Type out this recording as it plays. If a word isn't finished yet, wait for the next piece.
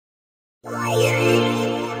Hello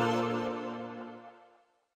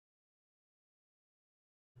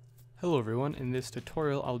everyone, in this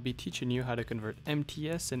tutorial I'll be teaching you how to convert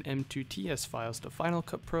MTS and M2TS files to Final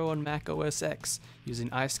Cut Pro on Mac OS X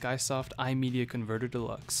using iSkysoft iMedia Converter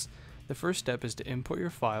Deluxe. The first step is to import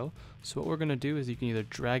your file, so what we're going to do is you can either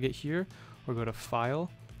drag it here or go to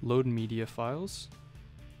File, Load Media Files.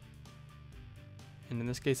 And in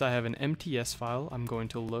this case I have an MTS file I'm going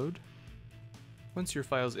to load. Once your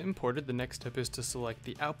file is imported, the next step is to select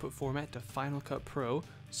the output format to Final Cut Pro,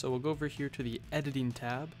 so we'll go over here to the Editing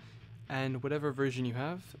tab, and whatever version you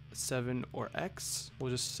have, 7 or X,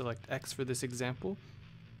 we'll just select X for this example.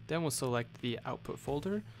 Then we'll select the output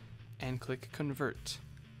folder and click Convert.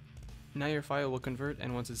 Now your file will convert,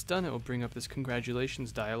 and once it's done it will bring up this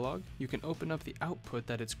congratulations dialog. You can open up the output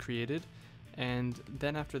that it's created, and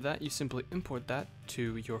then after that you simply import that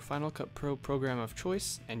to your Final Cut Pro program of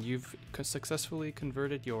choice, and you've successfully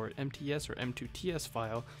converted your MTS or M2TS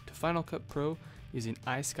file to Final Cut Pro using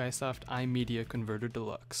iSkysoft iMedia Converter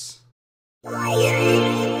Deluxe.